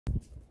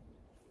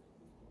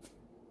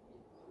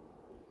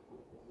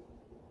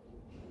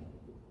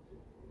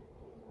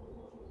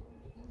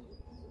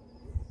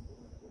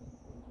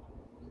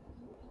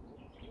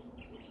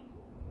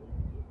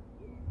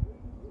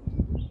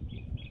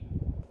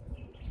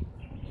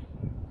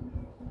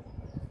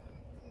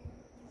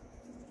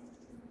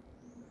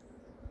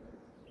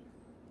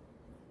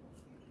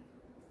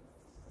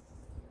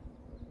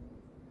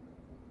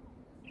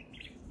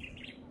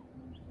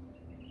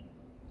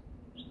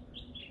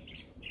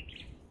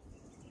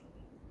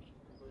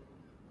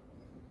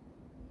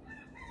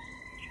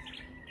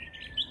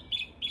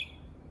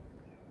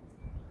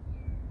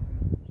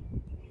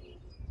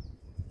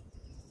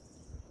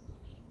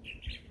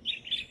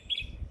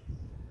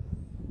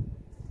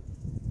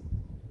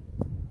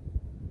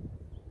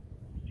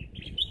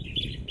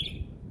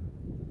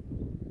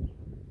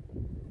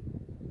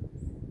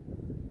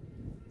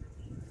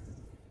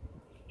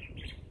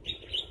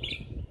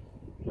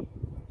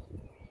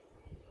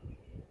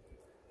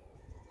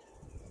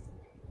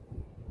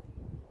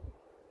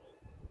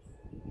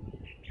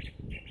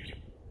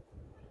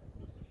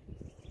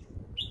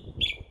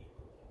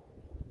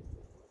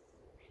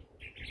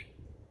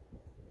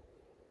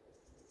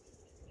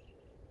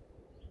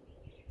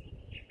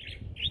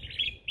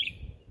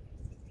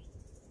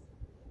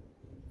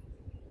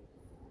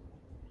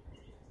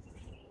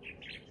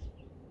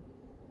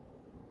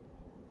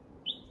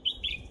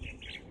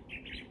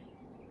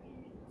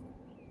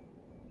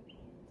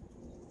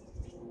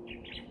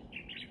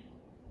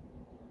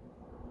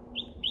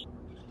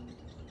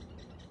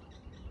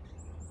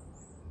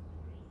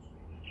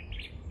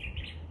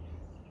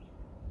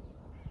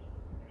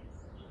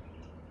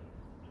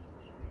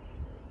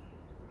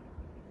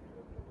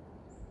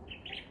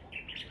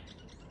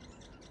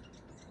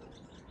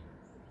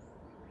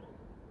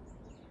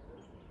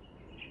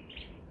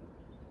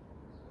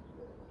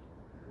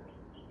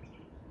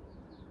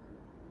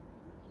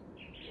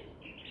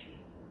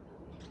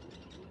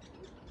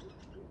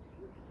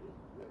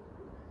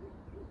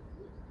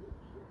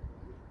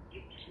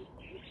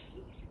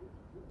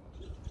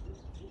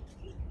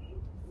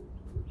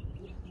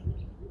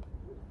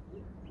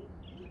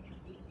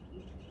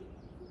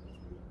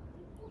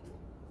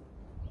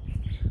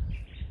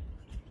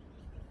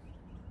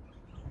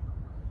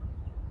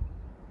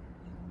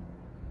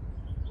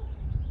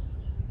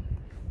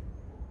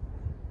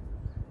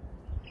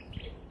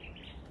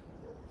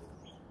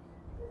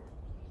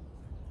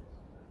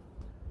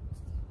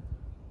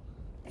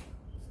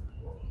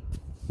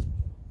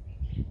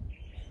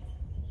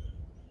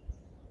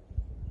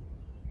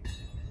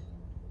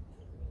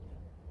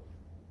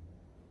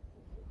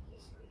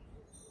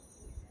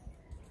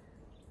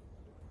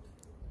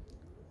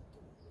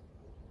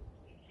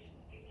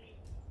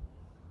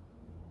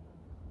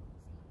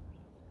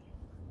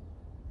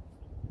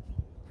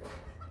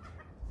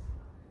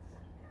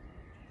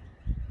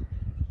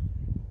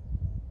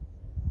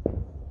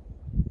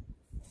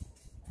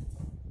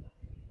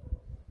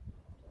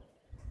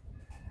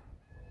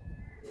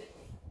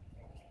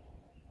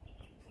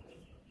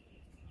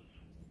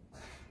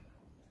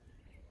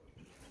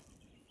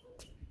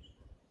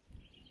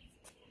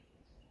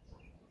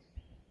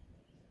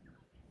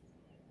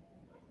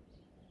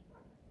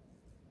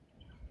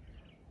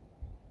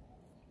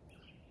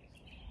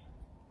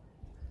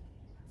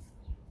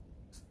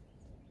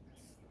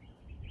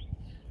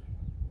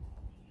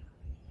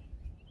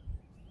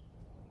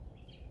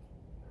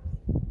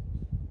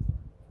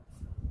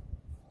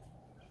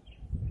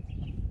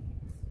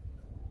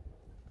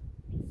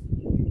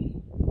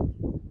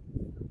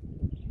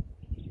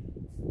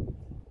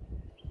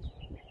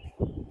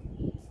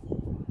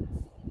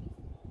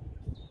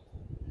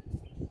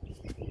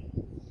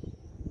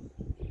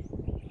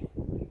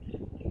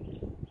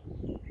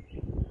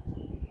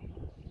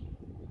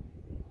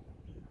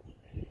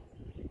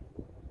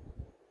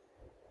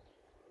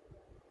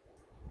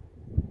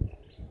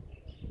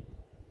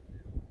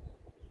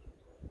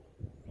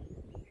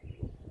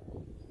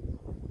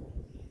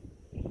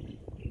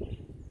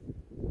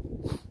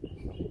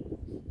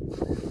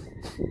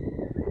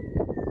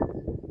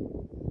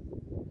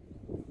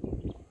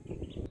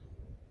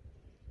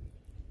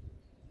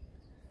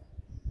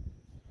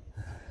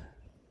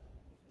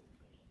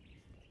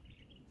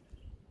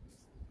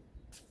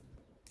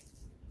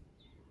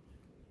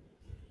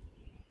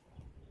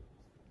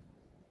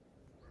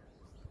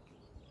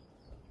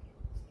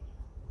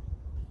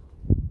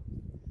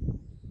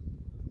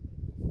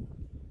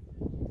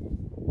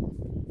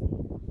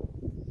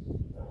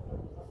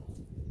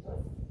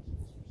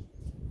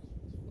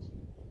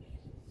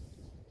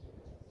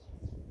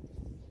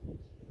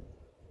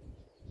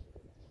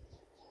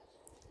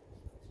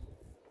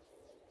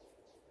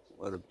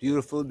What a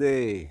beautiful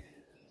day.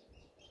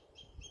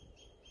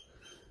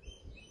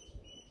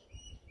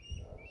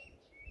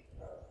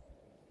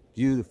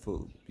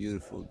 Beautiful,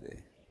 beautiful day.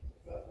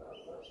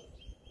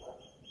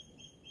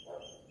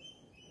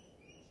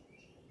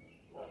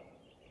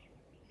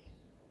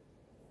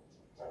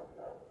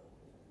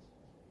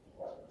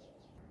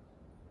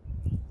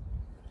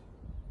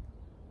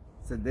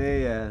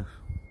 Today, I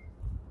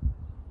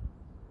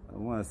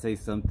want to say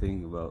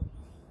something about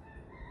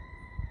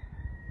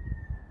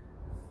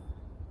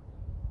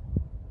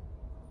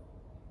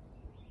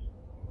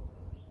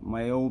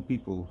my own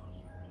people.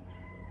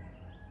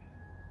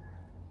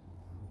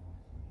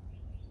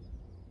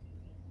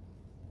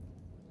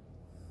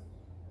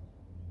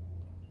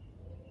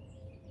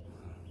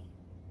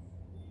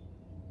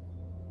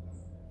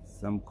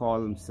 Some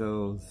call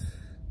themselves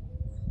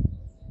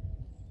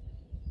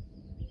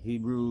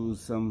Hebrews,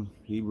 some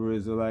Hebrew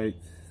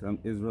Israelites, some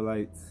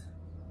Israelites.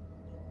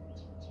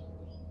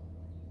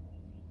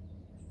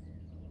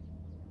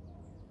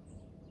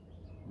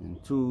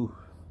 And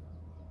truthfully,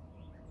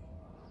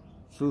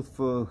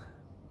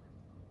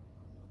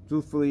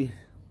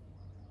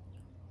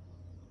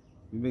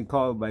 we've been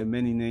called by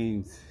many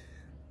names.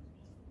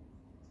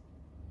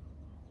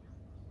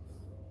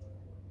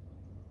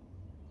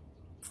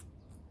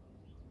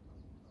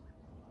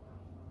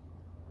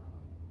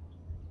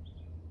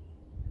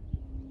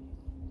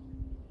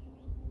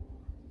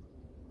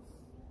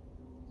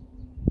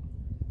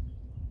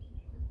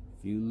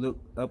 If you look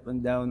up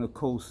and down the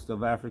coast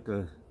of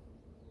Africa,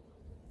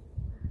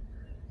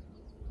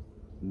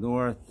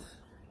 north,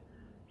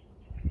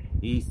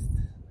 east,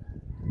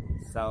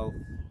 south,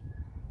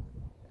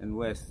 and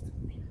west,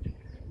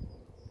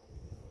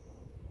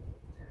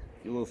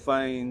 you will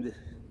find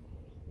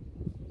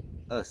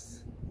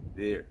us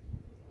there,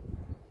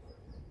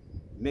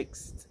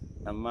 mixed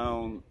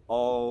among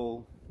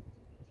all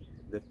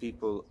the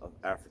people of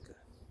Africa.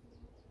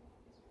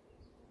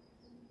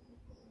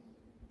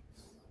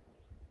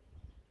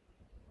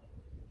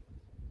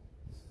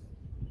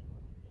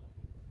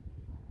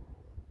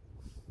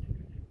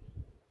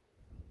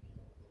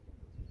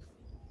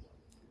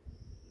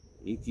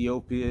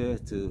 Ethiopia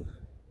to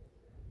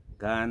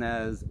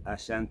Ghana's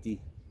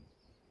Ashanti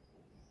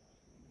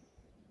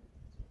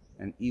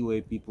and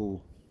Iwe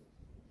people,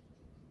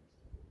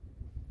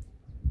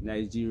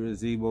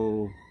 Nigeria's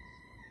Igbo,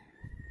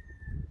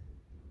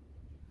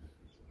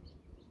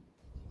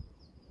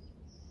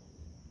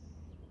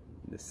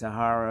 the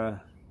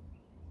Sahara,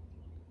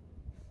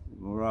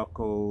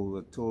 Morocco,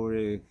 the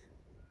Tuareg,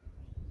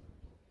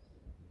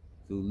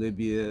 to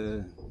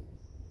Libya,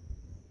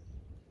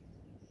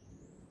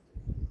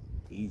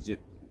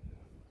 Egypt,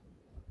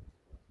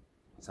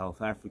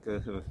 South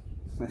Africa.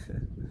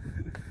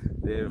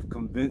 They have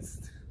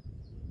convinced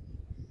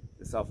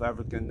the South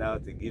African now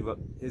to give up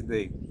his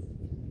name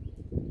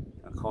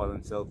and call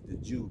himself the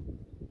Jew.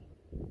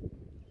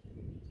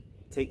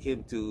 Take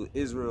him to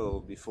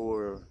Israel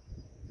before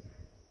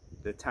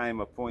the time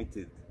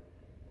appointed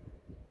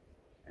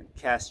and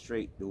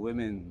castrate the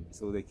women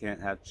so they can't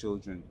have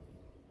children.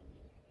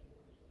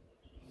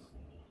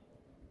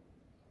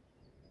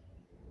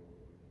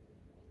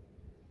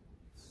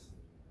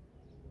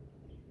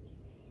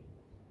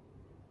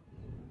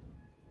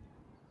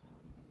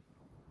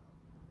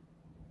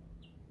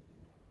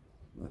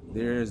 But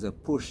there's a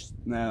push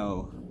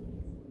now.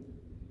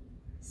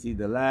 See,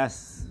 the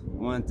last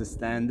one to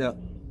stand up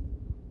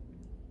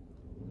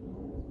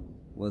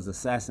was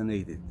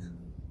assassinated.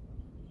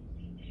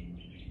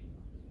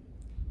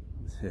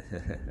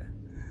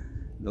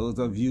 Those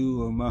of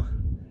you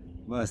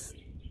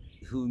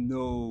who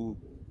know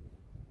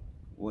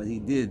what he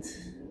did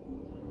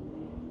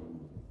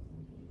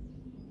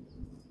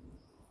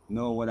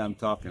know what I'm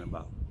talking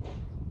about.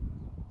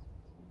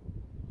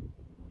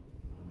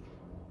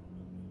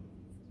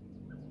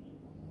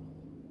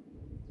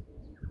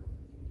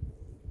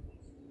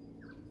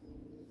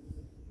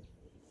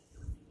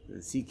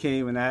 He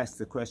came and asked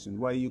the question,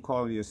 why are you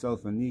calling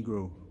yourself a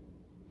Negro?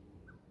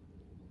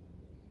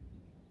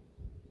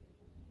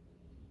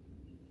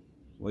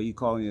 Why are you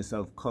calling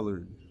yourself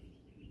colored,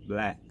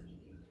 black?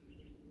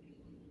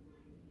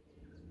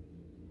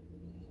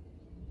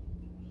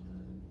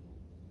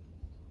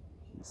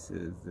 He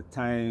says, the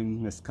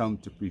time has come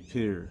to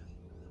prepare.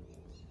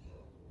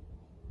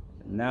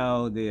 And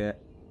now they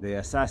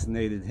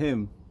assassinated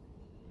him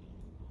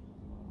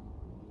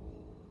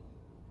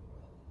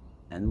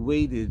and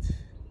waited,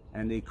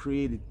 and they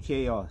created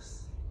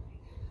chaos.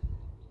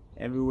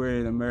 Everywhere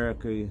in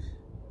America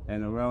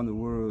and around the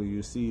world,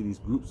 you see these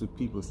groups of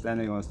people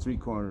standing on street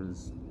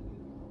corners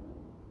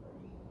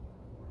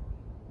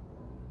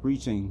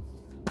preaching,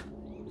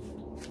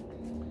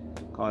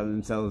 calling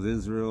themselves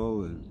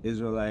Israel and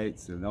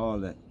Israelites and all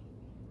that.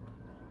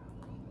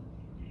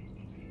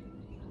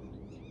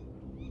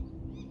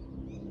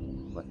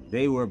 But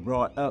they were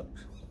brought up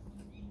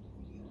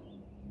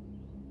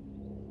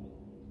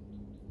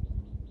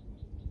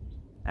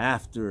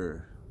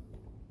after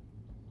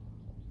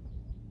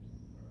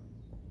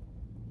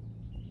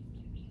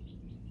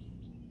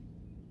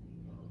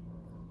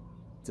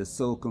to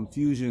sow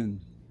confusion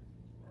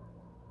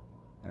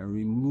and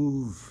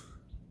remove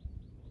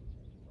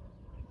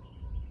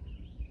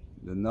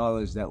the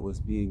knowledge that was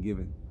being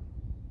given.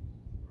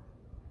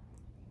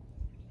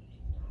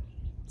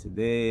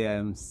 Today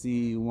I'm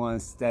seeing one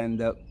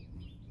stand up,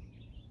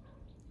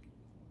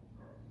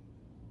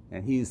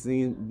 and he's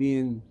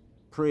being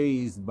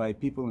praised by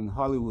people in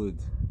Hollywood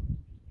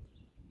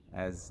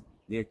as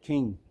their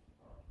king,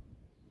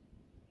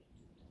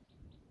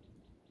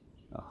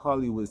 a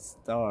Hollywood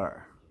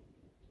star.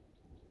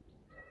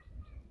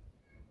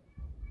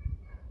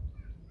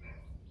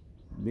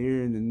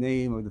 Bearing the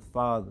name of the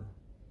Father,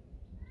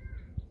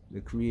 the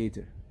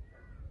Creator.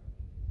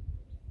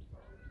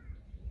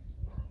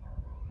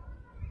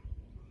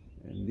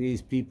 And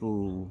these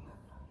people,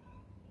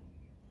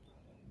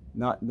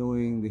 not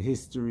knowing the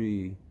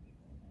history,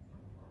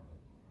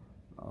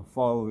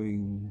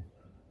 following.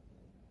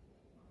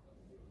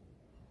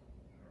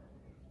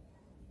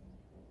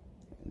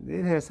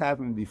 It has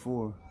happened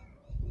before.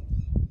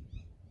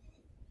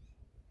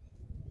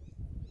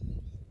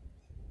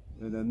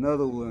 And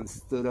another one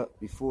stood up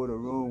before the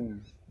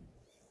Rome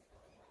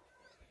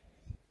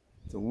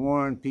to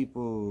warn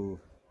people,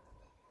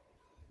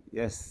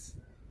 yes,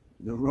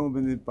 the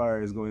Roman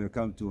Empire is going to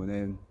come to an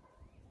end,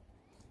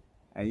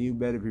 and you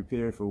better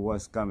prepare for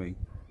what's coming.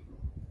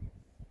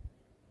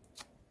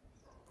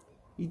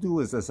 He too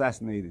was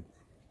assassinated.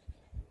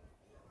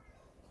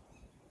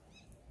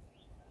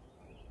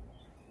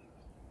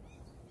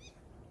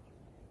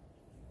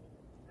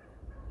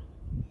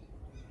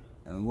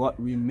 And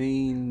what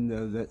remained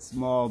of that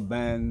small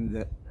band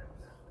that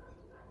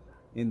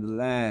in the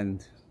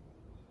land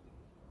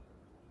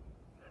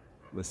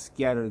was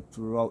scattered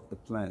throughout the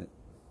planet.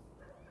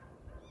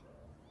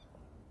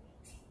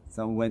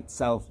 Some went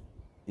south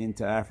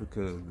into Africa,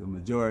 the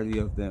majority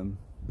of them.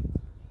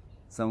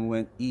 Some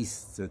went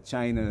east to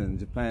China and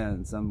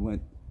Japan. Some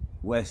went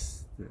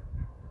west as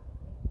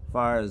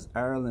far as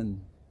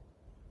Ireland.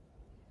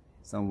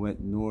 Some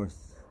went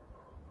north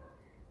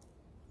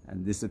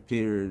and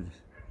disappeared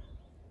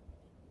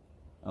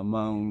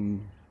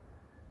among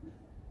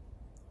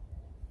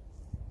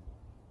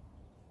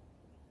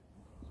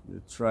the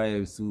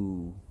tribes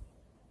who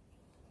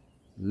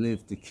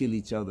lived to kill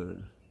each other.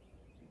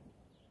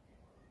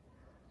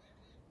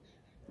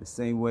 The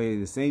same way,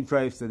 the same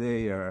tribes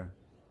today are,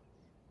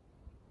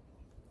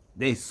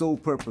 their sole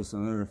purpose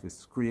on earth is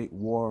to create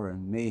war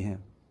and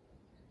mayhem.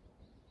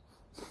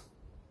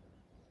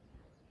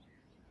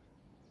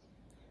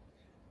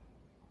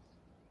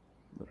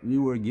 But we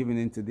were given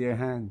into their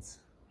hands.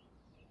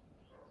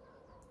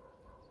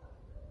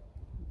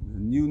 The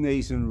new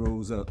nation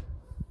rose up.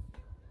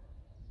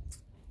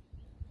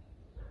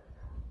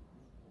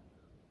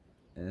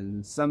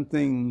 And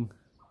something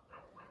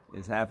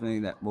is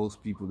happening that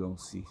most people don't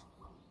see.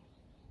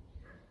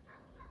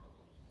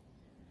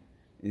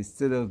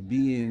 Instead of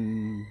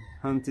being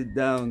hunted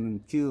down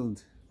and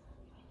killed,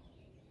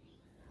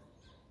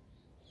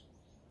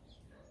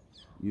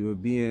 you are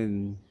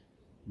being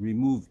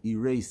removed,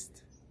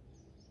 erased,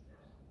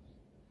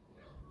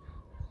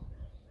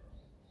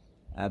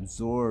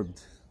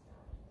 absorbed,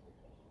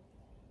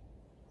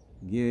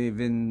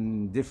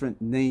 given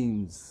different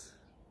names.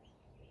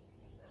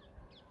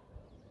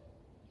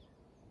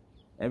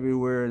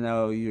 Everywhere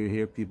now you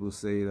hear people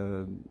say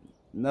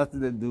nothing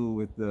to do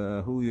with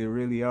who they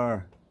really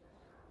are.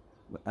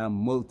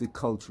 I'm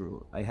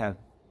multicultural. I have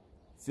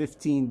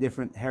 15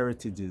 different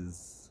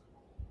heritages.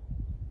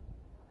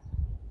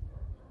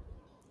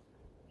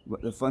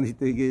 But the funny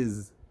thing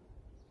is,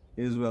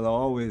 Israel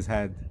always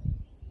had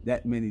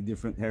that many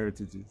different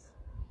heritages,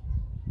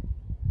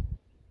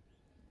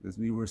 because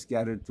we were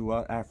scattered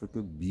throughout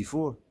Africa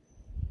before.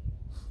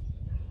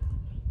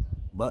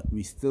 But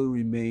we still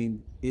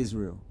remain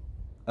Israel.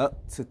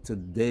 Up to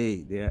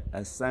today, there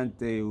are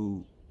Asante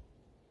who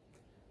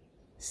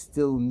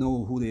still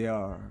know who they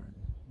are.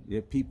 There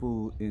are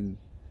people in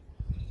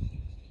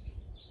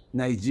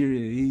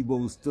Nigeria,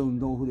 Igbos still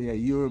know who they are.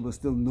 Yoruba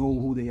still know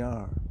who they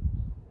are.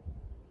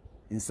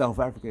 In South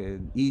Africa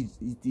and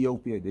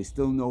Ethiopia, they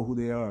still know who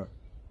they are.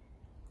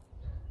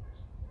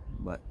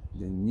 But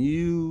the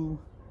new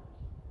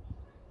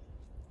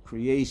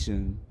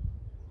creation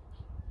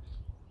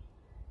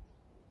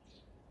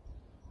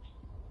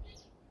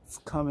is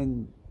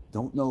coming,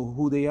 don't know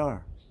who they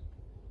are.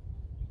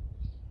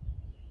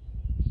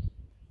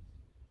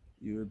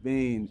 You're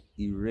being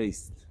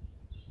erased.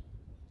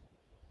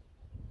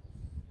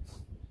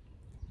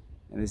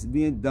 And it's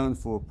being done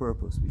for a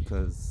purpose,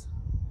 because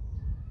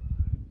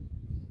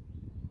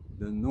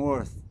the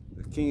North,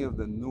 the king of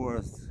the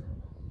North,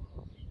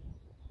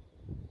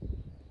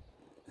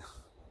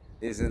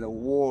 is in a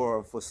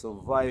war for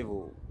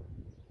survival.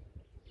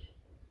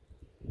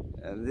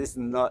 And this is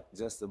not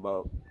just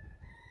about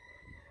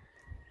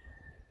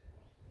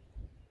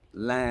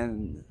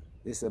land.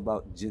 It's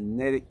about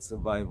genetic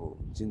survival.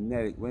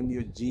 Genetic. When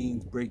your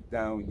genes break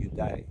down, you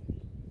die.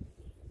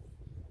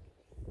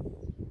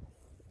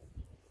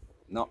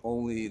 Not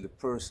only the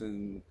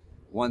person,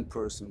 one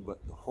person,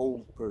 but the whole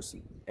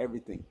person,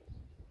 everything.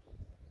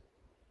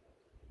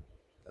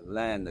 the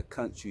land, the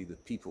country, the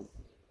people,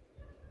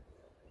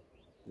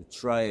 the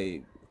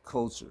tribe, the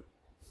culture.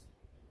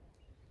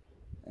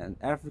 And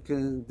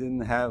Africans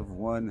didn't have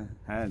one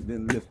hand,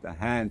 didn't lift a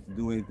hand to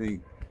do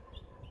anything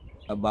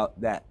about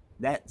that.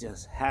 That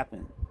just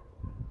happened.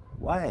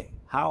 Why?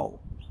 How?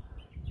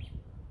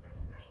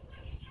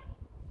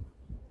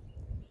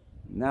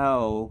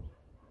 Now,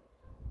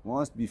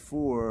 once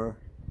before,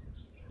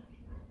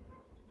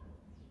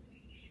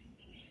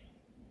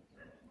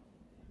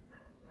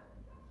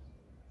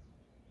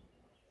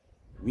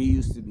 we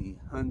used to be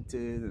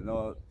hunted and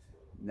all.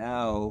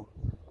 Now,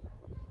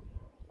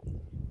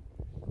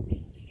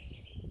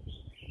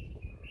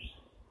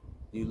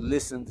 you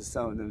listen to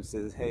some of them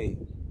says, hey,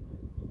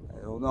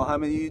 I don't know how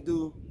many you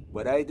do,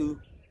 but I do.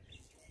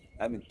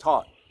 I've been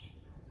taught.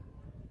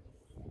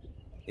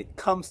 It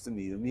comes to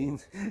me. I mean,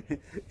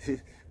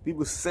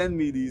 people send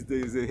me these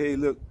days, say, hey,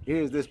 look,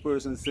 here's this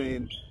person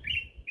saying,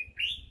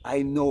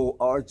 I know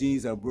our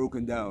genes are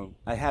broken down.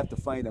 I have to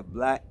find a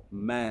black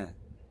man.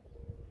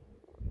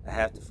 I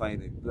have to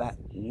find a black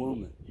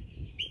woman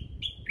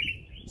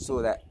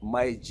so that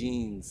my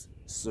genes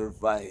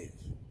survive.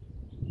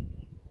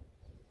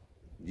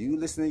 You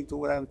listening to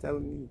what I'm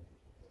telling you?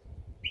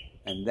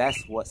 And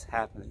that's what's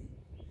happening.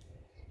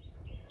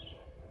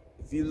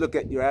 If you look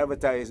at your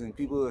advertising,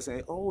 people are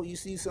saying, oh, you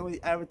see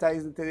somebody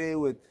advertising today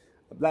with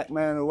a black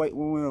man, a white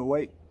woman, a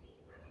white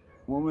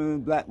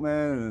woman, black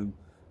man, and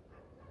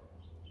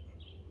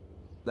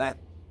black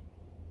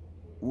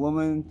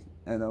woman,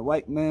 and a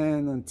white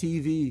man on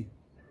TV.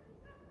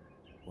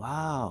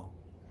 Wow.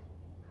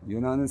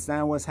 You don't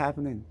understand what's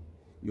happening?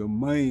 Your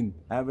mind,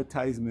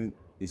 advertisement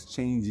is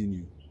changing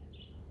you.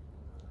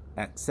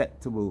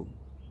 Acceptable.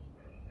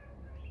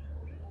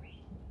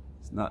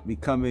 It's not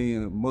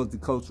becoming a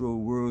multicultural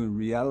world in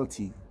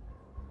reality.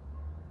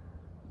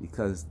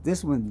 Because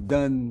this one's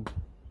done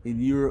in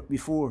Europe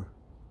before.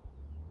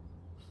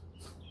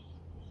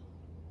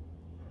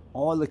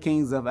 All the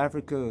kings of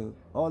Africa,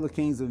 all the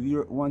kings of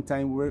Europe one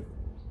time were,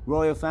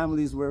 royal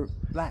families were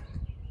black.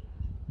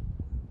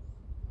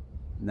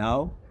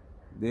 Now,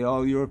 they're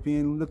all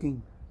European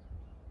looking.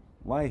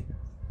 Why?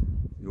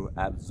 They were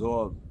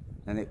absorbed.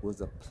 And it was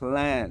a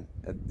plan,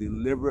 a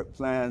deliberate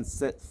plan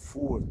set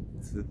forth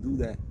to do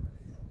that.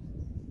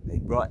 They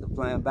brought the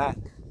plan back,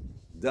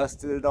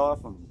 dusted it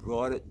off, and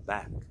brought it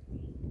back.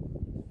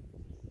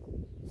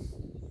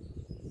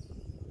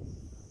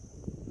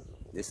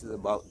 This is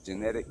about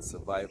genetic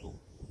survival.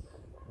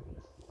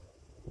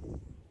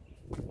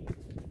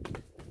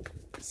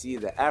 See,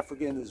 the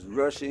African is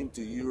rushing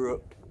to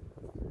Europe,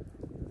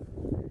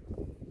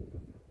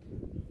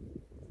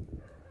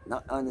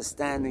 not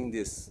understanding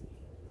this.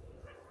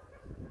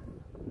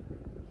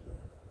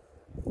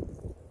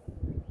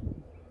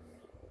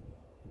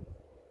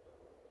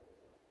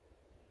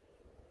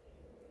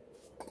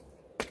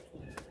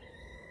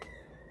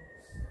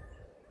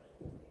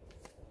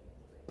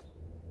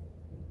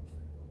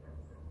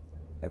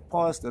 I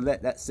pause to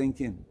let that sink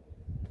in.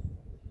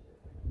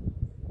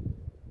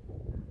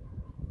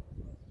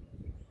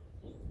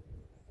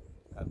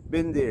 I've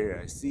been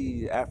there. I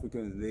see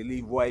Africans, they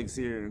leave wives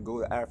here and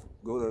go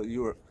to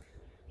Europe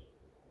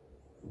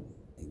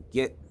and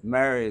get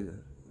married.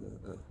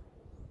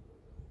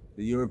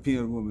 The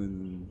European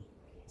woman.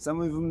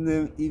 Some of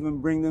them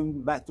even bring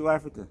them back to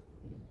Africa.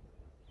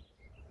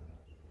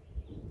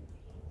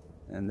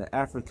 And the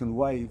African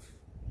wife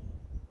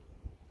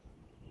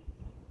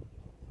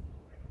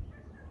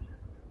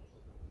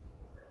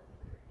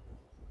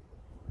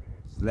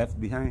is left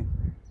behind.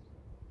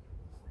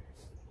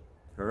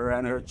 Her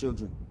and her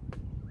children.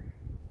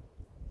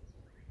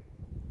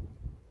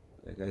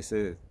 Like I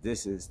said,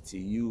 this is to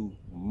you,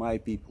 my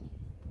people.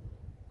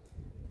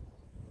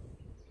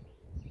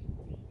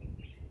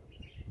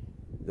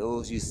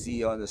 Those you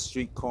see on the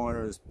street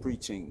corners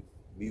preaching,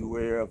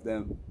 beware of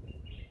them.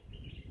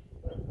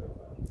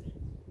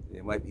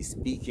 They might be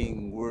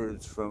speaking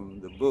words from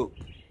the book.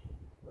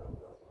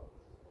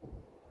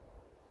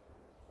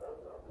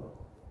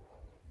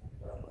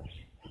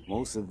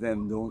 Most of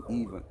them don't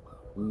even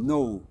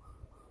know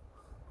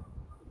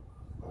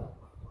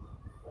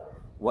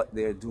what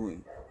they're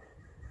doing.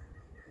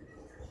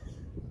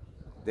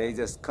 They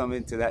just come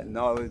into that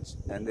knowledge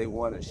and they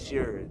want to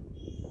share it,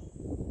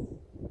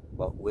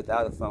 but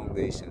without a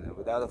foundation. And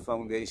without a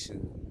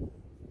foundation,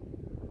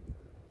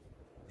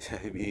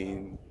 I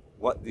mean,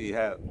 what do you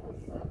have?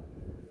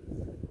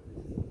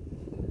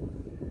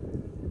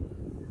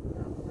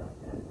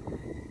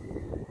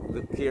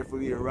 Look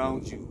carefully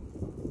around you.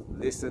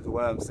 Listen to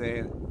what I'm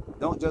saying.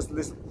 Don't just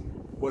listen to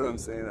what I'm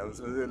saying. I was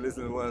going to say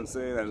listen to what I'm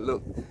saying and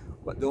look.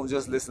 But don't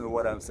just listen to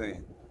what I'm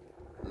saying.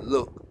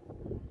 Look.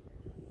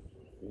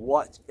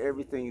 Watch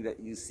everything that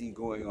you see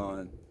going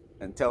on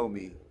and tell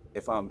me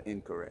if I'm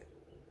incorrect.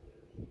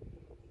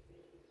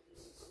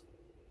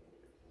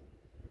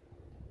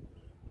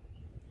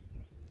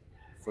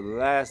 For the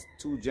last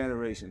 2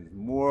 generations,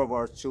 more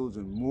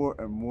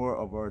and more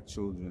of our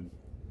children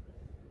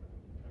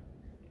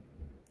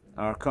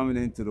are coming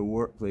into the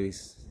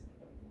workplace,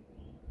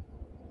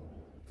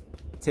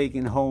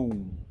 taking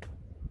home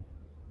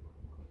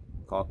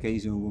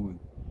Caucasian woman.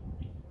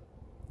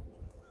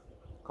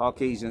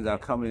 Caucasians are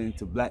coming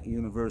into black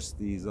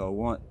universities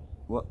or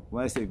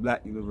when I say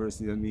black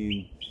universities, I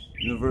mean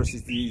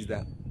universities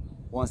that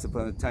once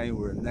upon a time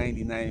were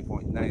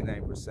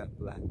 99.99%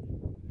 black.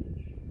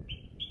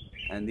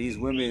 And these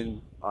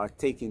women are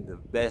taking the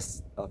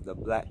best of the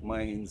black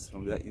minds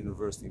from that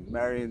university,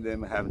 marrying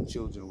them and having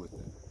children with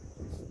them.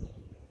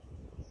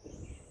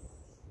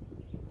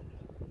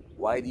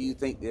 Why do you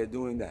think they're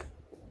doing that?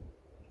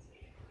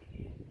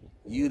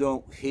 You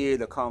don't hear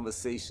the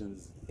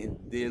conversations in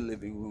their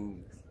living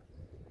rooms.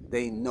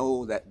 They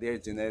know that their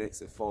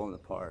genetics have fallen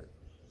apart.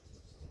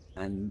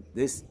 And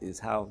this is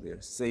how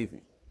they're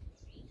saving.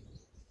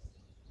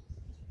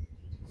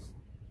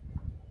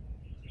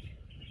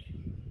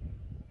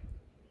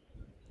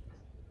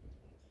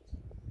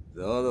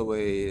 The other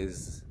way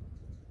is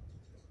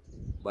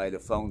by the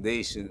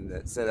foundation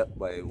that's set up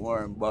by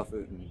Warren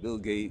Buffett and Bill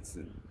Gates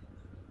and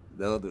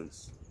the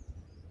others.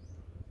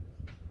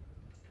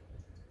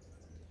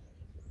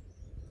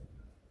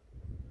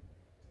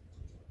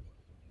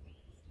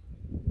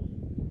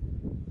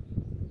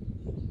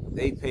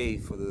 They pay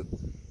for the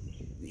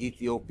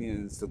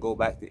Ethiopians to go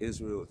back to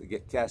Israel to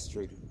get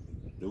castrated,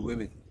 the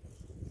women.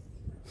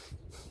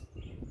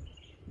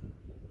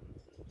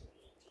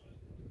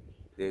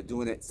 They're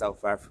doing it in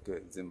South Africa,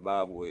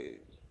 Zimbabwe,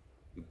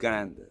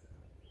 Uganda.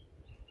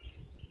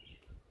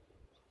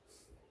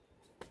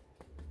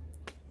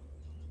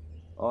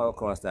 All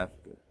across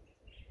Africa.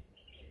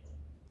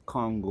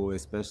 Congo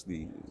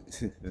especially.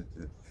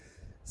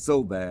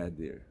 So bad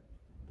there.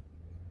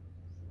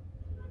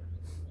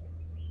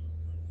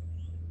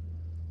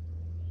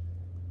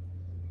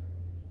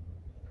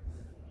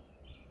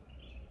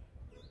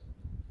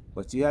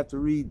 But you have to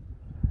read.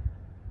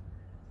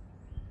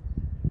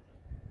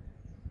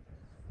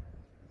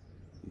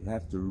 You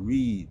have to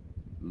read,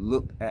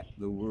 look at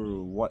the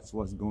world, watch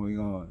what's going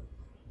on.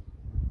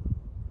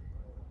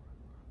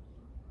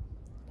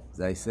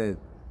 As I said,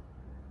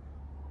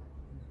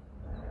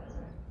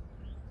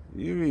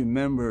 you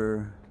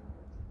remember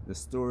the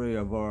story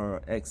of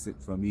our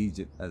exit from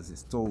Egypt as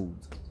it's told.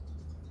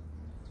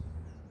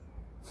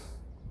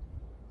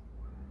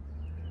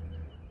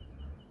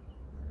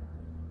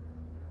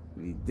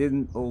 We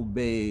didn't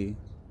obey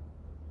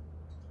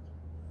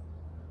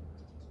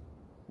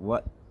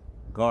what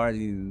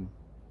Guardian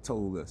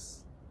told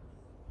us.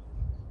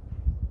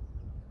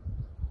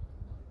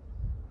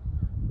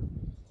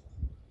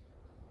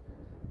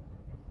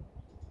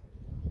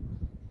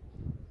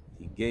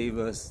 He gave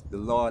us the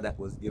law that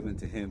was given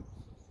to him.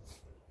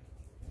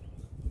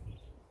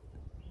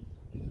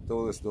 He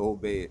told us to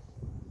obey it.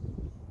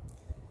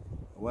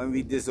 When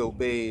we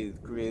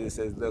disobeyed, the Creator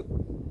says, look,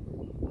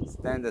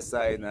 stand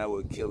aside and I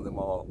will kill them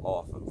all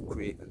off and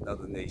create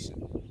another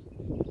nation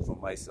for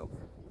myself.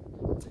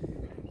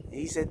 And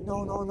he said,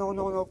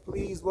 no,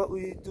 please, what will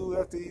you do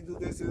after you do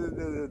this?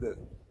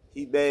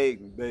 He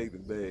begged and begged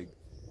and begged.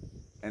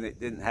 And it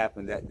didn't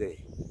happen that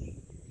day.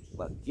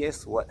 But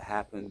guess what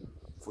happened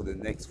for the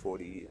next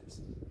 40 years?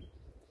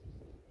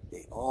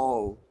 They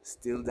all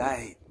still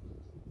died.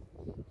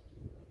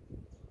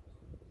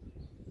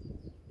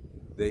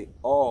 They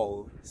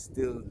all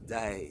still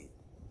died.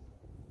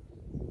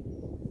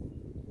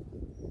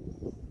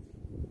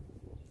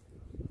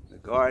 The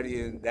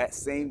Guardian that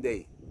same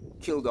day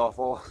killed off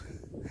all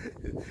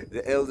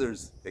the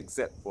elders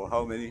except for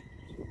how many?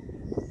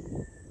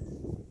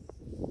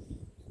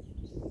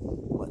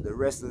 But the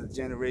rest of the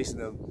generation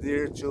of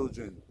their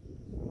children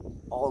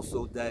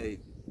also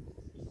died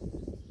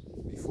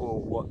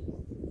before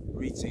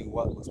reaching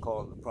what was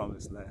called the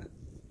Promised Land.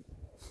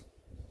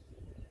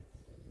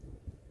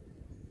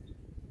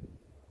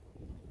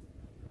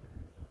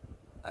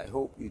 I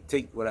hope you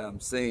take what I'm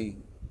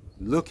saying,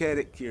 look at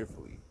it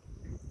carefully,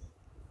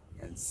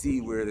 and see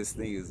where this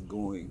thing is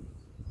going.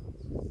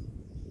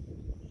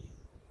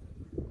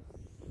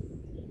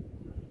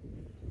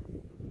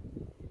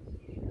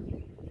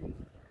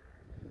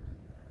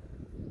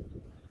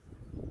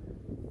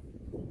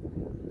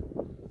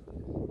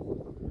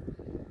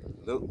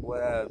 Look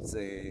what I'm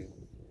saying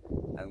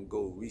and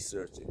go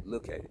research it,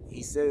 look at it.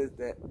 He says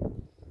that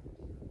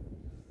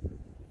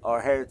our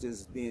heritage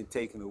is being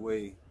taken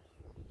away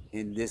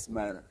in this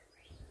manner.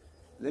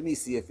 Let me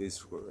see if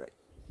it's correct.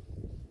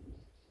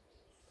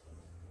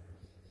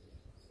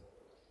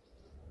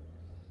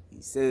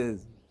 He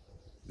says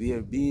we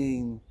are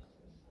being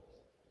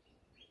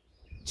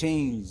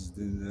changed,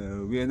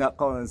 and we are not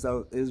calling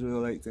ourselves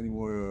Israelites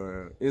anymore,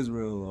 or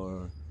Israel,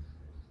 or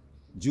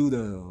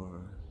Judah,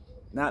 or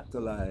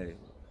Naphtali.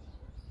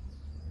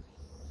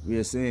 We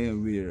are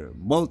saying we are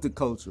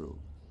multicultural.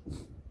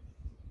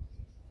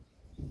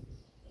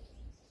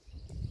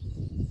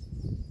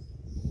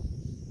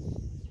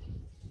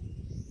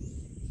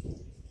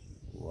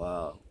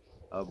 Wow,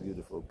 how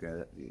beautiful can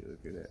that be?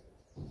 Look at that.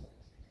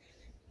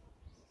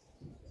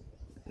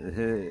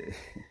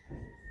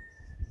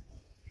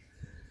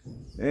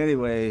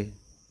 Anyway,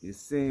 you're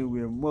saying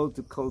we're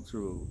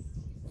multicultural.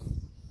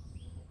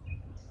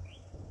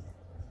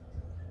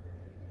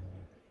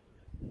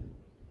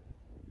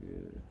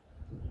 Yeah.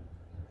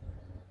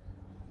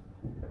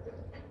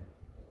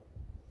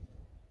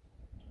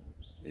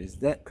 Is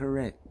that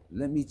correct?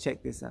 Let me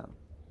check this out.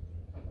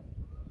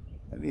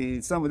 I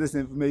mean, some of this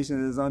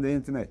information is on the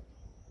internet.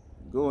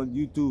 Go on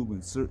YouTube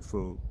and search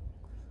for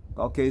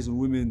Caucasian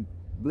women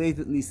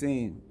blatantly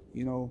saying,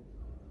 you know,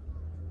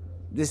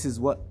 this is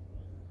what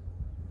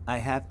I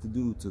have to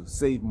do to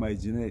save my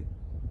the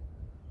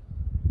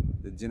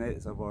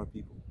genetics of our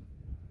people.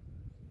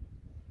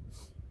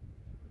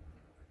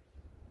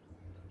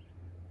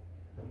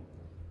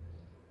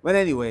 But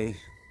anyway,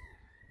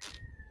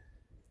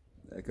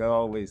 like I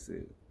always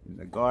say, in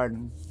the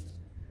garden,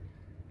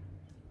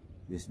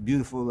 it's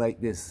beautiful like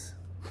this.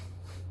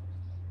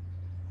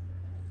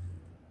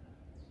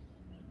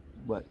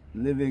 But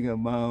living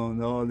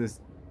among all this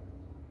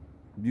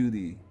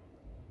beauty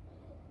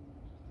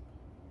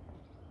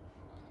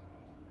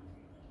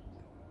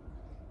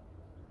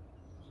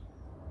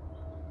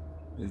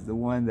is the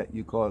one that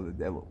you call the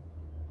devil.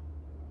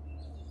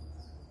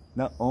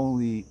 Not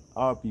only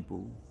our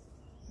people,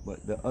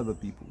 but the other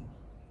people.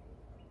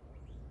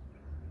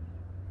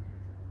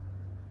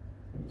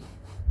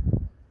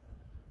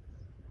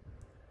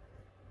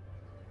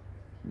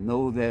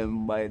 Know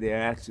them by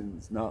their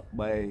actions, not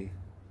by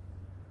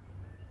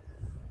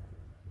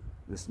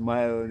the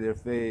smile on their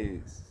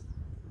face.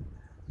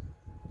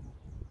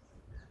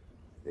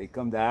 They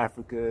come to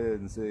Africa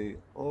and say,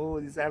 oh,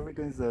 these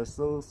Africans are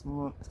so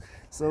smart,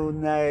 so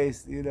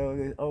nice, you know,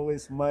 they're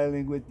always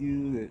smiling with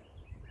you.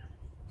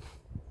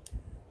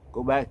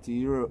 Go back to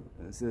Europe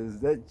and says,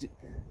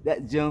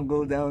 that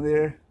jungle down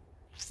there,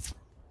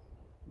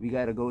 we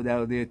got to go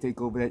down there, take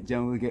over that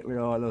jungle, get rid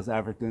of all those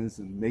Africans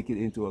and make it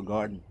into a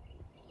garden.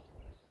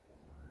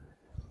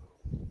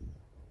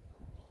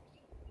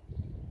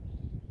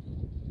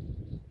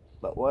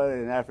 But while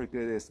in Africa,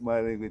 they're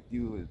smiling with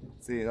you and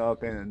saying all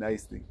kinds of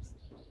nice things.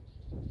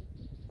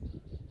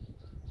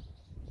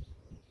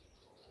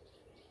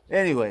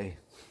 Anyway,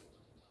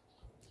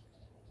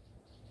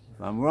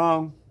 if I'm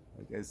wrong,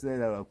 like I said,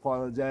 I'll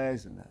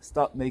apologize and I'll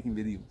stop making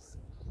videos.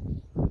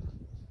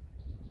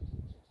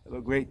 Have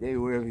a great day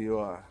wherever you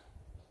are.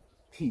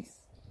 Peace.